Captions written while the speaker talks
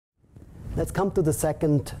let's come to the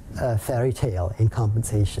second fairy tale in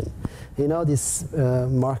compensation. You know, this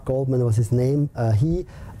Mark Goldman was his name.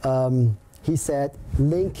 He said,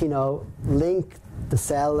 link the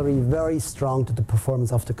salary very strong to the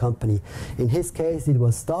performance of the company. In his case, it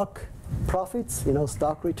was stock profits,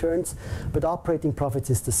 stock returns, but operating profits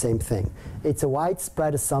is the same thing. It's a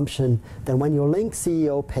widespread assumption that when you link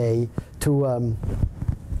CEO pay to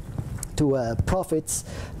profits,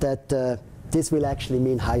 that this will actually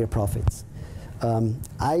mean higher profits.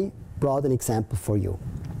 I brought an example for you.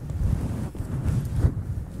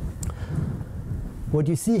 What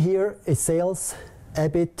you see here is sales,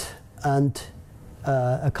 EBIT, and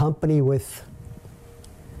a company with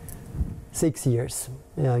 6 years.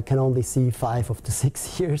 I can only see 5 of the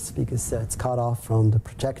 6 years because it's cut off from the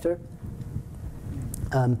projector.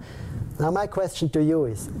 Now my question to you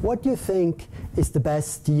is, what do you think is the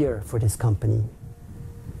best year for this company?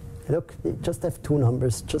 Look, you just have 2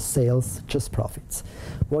 numbers, just sales, just profits.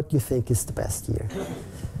 What do you think is the best year?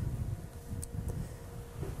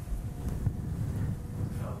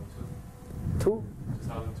 2? 2002.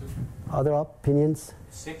 Other opinions?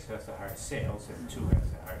 6 has the higher sales and 2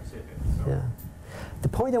 has the higher EBIT. So. Yeah. The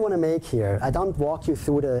point I want to make here, I don't walk you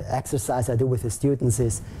through the exercise I do with the students,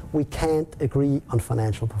 is we can't agree on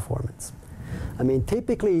financial performance. I mean,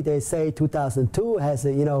 typically they say 2002 has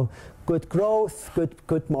a, good growth,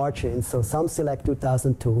 good margins. So some select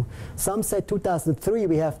 2002. Some say 2003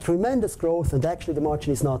 we have tremendous growth and actually the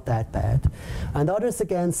margin is not that bad. And others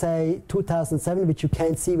again say 2007, which you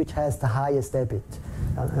can't see, which has the highest EBIT.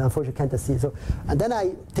 Unfortunately, can't see. So, and then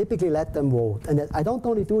I typically let them vote. And I don't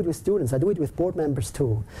only do it with students, I do it with board members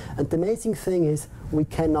too. And the amazing thing is we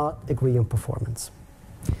cannot agree on performance.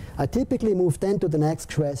 I typically move then to the next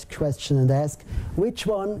question and ask, which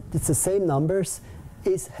one, it's the same numbers,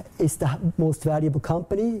 is the most valuable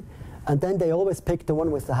company? And then they always pick the one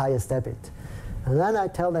with the highest EBIT. And then I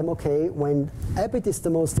tell them, okay, when EBIT is the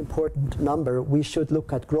most important number, we should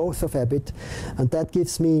look at growth of EBIT. And that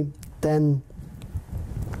gives me then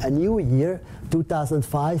a new year,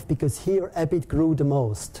 2005, because here EBIT grew the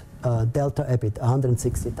most, delta EBIT,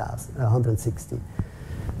 160.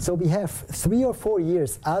 So we have 3 or 4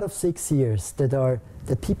 years out of 6 years that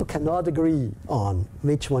people cannot agree on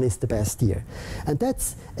which one is the best year. And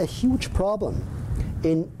that's a huge problem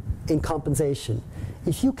in compensation.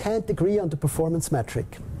 If you can't agree on the performance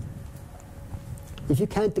metric, if you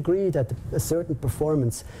can't agree that a certain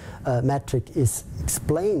performance metric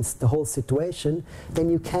explains the whole situation, then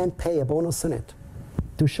you can't pay a bonus on it.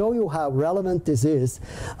 To show you how relevant this is,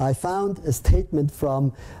 I found a statement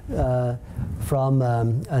from Duke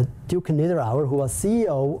Niederauer, who was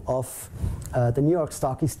CEO of the New York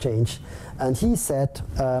Stock Exchange, and he said,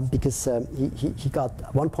 because he got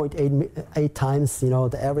 1.8 times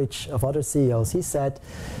the average of other CEOs, he said,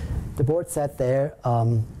 the board said there,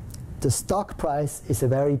 the stock price is a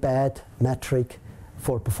very bad metric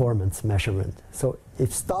for performance measurement. So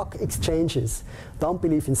if stock exchanges don't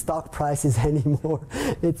believe in stock prices anymore,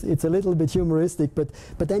 it's a little bit humoristic, but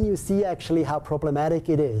then you see actually how problematic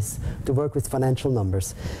it is to work with financial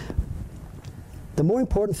numbers. The more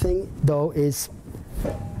important thing, though, is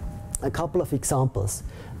a couple of examples.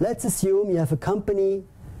 Let's assume you have a company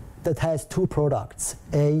that has 2 products,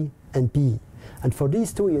 A and B. And for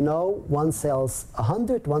these 2, one sells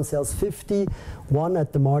 100, one sells 50, one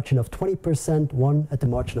at the margin of 20%, one at the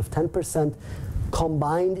margin of 10%.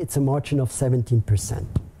 Combined, it's a margin of 17%.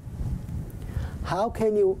 How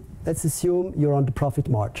can you, let's assume you're on the profit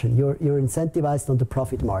margin. You're incentivized on the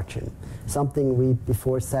profit margin. Something we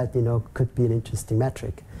before said, could be an interesting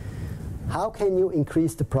metric. How can you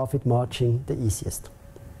increase the profit margin the easiest?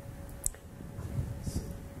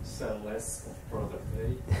 Sell less of product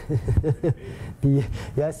A. B.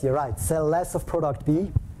 Yes, you're right. Sell less of product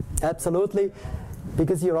B. Absolutely.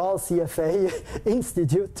 Because you're all CFA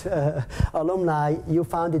Institute alumni, you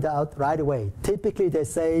found it out right away. Typically they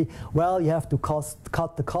say, well, you have to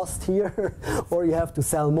cut the cost here, or you have to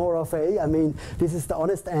sell more of A. I mean, this is the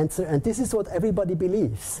honest answer, and this is what everybody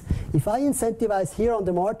believes. If I incentivize here on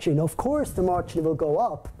the margin, of course the margin will go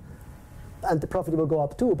up, and the profit will go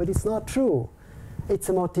up too, but it's not true. It's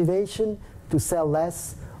a motivation to sell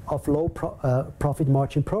less of low profit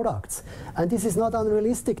margin products. And this is not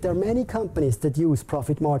unrealistic. There are many companies that use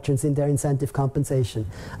profit margins in their incentive compensation.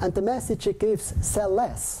 And the message it gives, sell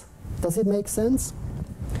less. Does it make sense?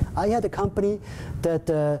 I had a company that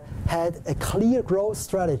had a clear growth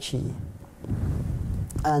strategy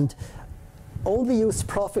and only used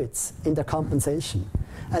profits in their compensation.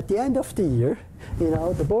 At the end of the year,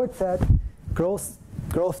 the board said growth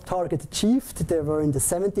target achieved. They were in the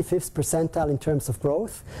 75th percentile in terms of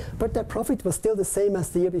growth, but their profit was still the same as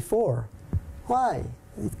the year before. Why?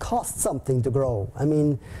 It costs something to grow. I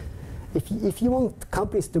mean, if you want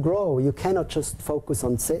companies to grow, you cannot just focus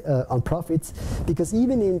on profits, because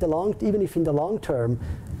even if in the long term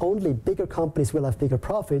only bigger companies will have bigger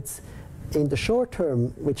profits, in the short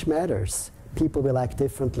term, which matters, people will act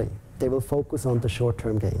differently. They will focus on the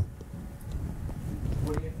short-term gain.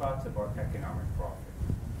 What are your thoughts about economic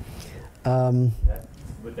profit?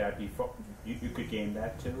 Would that be you could gain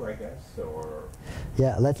that too, I guess, or?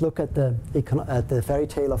 Yeah, let's look at the fairy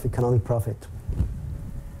tale of economic profit.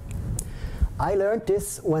 I learned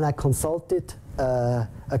this when I consulted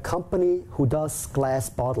a company who does glass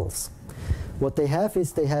bottles. What they have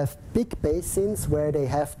is they have big basins where they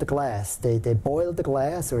have the glass. They boil the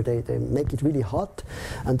glass, or they make it really hot,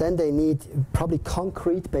 and then they need probably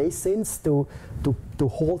concrete basins to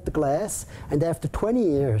hold the glass. And after 20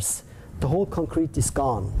 years, the whole concrete is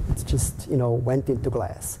gone. It's just, went into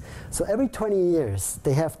glass. So every 20 years,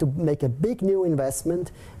 they have to make a big new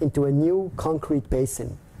investment into a new concrete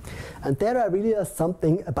basin. And there I realized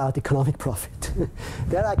something about economic profit.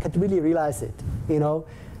 There I could really realize it.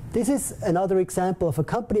 This is another example of a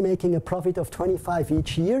company making a profit of 25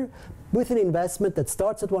 each year with an investment that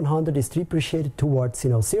starts at 100, is depreciated towards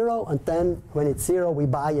 0, and then when it's 0, we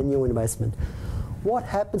buy a new investment. What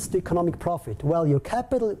happens to economic profit? Well, your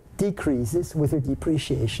capital decreases with your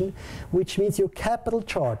depreciation, which means your capital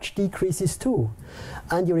charge decreases too.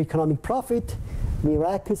 And your economic profit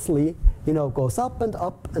miraculously goes up and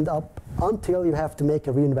up and up until you have to make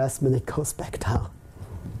a reinvestment. It goes back down.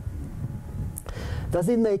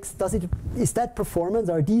 Is that performance?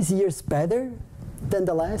 Are these years better than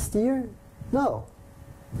the last year? No.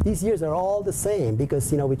 These years are all the same,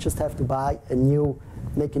 because we just have to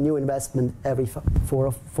make a new investment every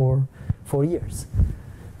 4 years,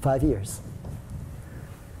 5 years.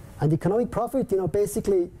 And economic profit,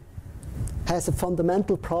 basically has a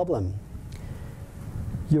fundamental problem.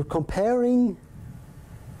 You're comparing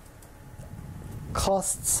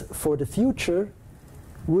costs for the future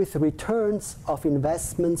with returns of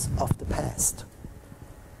investments of the past.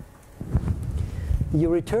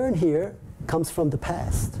 Your return here comes from the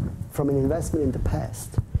past, from an investment in the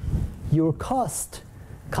past. Your cost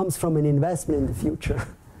comes from an investment in the future.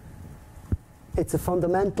 It's a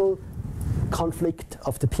fundamental conflict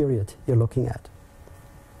of the period you're looking at.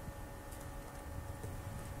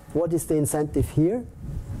 What is the incentive here?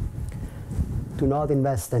 Do not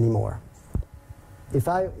invest anymore.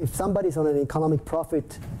 If somebody's on an economic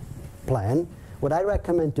profit plan, what I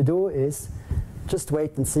recommend to do is just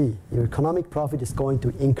wait and see. Your economic profit is going to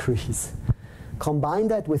increase. Combine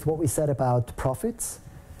that with what we said about profits.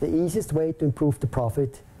 The easiest way to improve the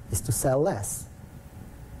profit is to sell less.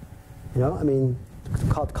 To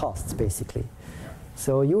cut costs, basically.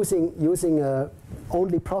 So using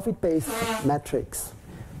only profit-based metrics,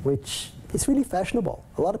 which is really fashionable.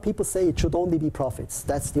 A lot of people say it should only be profits.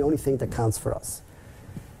 That's the only thing that counts for us.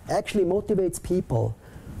 Actually motivates people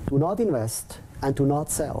to not invest and to not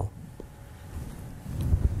sell.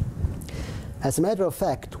 As a matter of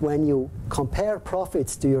fact, when you compare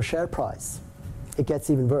profits to your share price, it gets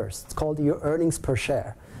even worse. It's called your earnings per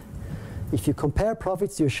share. If you compare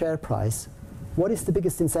profits to your share price, what is the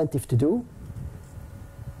biggest incentive to do?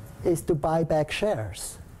 Is to buy back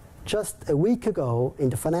shares. Just a week ago in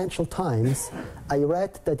the Financial Times, I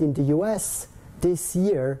read that in the US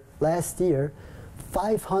last year,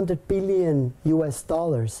 $500 billion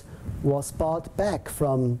was bought back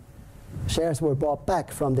shares were bought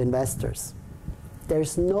back from the investors.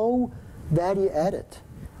 There's no value added.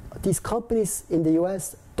 These companies in the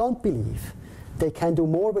US don't believe they can do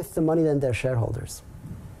more with the money than their shareholders.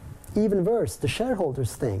 Even worse, the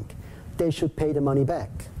shareholders think they should pay the money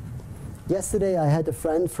back. Yesterday I had a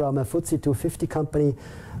friend from a FTSE 250 company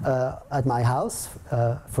at my house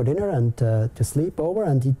for dinner and to sleep over,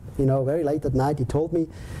 and he, very late at night he told me,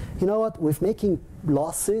 we're making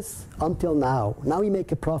losses until now. Now we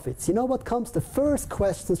make a profit. What comes? The first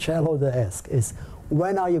question shareholders ask is,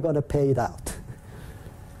 when are you going to pay it out?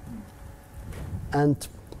 And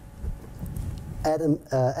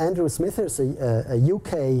Andrew Smithers, a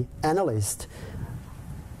UK analyst,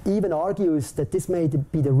 even argues that this may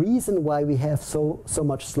be the reason why we have so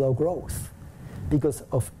much slow growth, because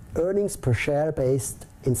of earnings per share based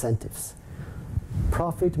incentives,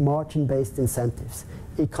 profit margin based incentives,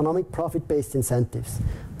 economic profit based incentives.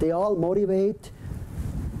 They all motivate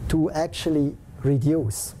to actually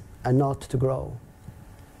reduce and not to grow.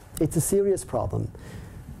 It's a serious problem.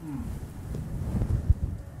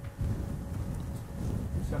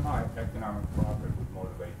 Somehow economic profit would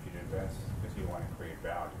motivate you to invest because you want to create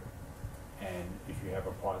value. And if you have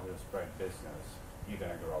a positive spread business, you're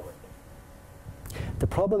going to grow with it. The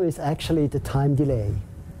problem is actually the time delay.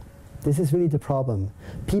 This is really the problem.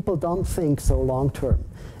 People don't think so long term.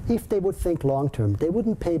 If they would think long term, they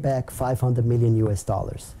wouldn't pay back 500 million US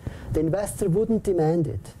dollars. The investor wouldn't demand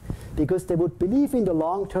it because they would believe in the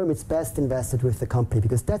long term it's best invested with the company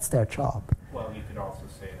because that's their job. Well, you could also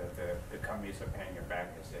say that the companies are paying it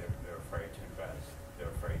back because they're afraid to invest. They're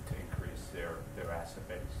afraid to increase their asset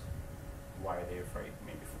base. Why are they afraid?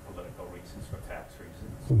 Maybe for political reasons, for tax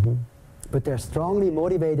reasons. Mm-hmm. But they're strongly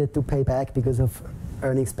motivated to pay back because of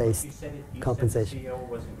earnings-based compensation. You said the CEO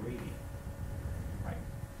wasn't greedy. Right?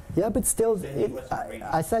 Yeah, but still,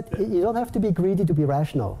 I said you don't have to be greedy to be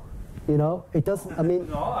rational. You know, it doesn't. I mean.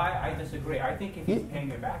 No, I disagree. I think if he's paying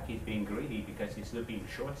it back, he's being greedy because he's being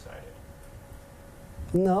short-sighted.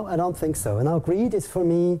 No, I don't think so. Now, greed is for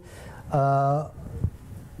me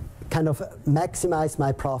kind of maximize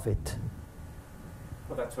my profit.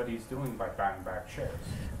 Well, that's what he's doing by buying back shares.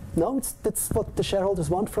 No, that's what the shareholders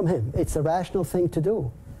want from him. It's a rational thing to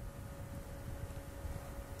do.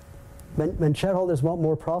 When shareholders want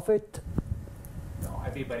more profit. No,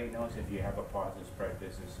 everybody knows if you have a positive spread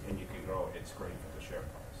business and you can grow it, it's great for the share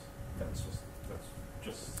price. That's just.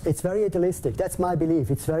 It's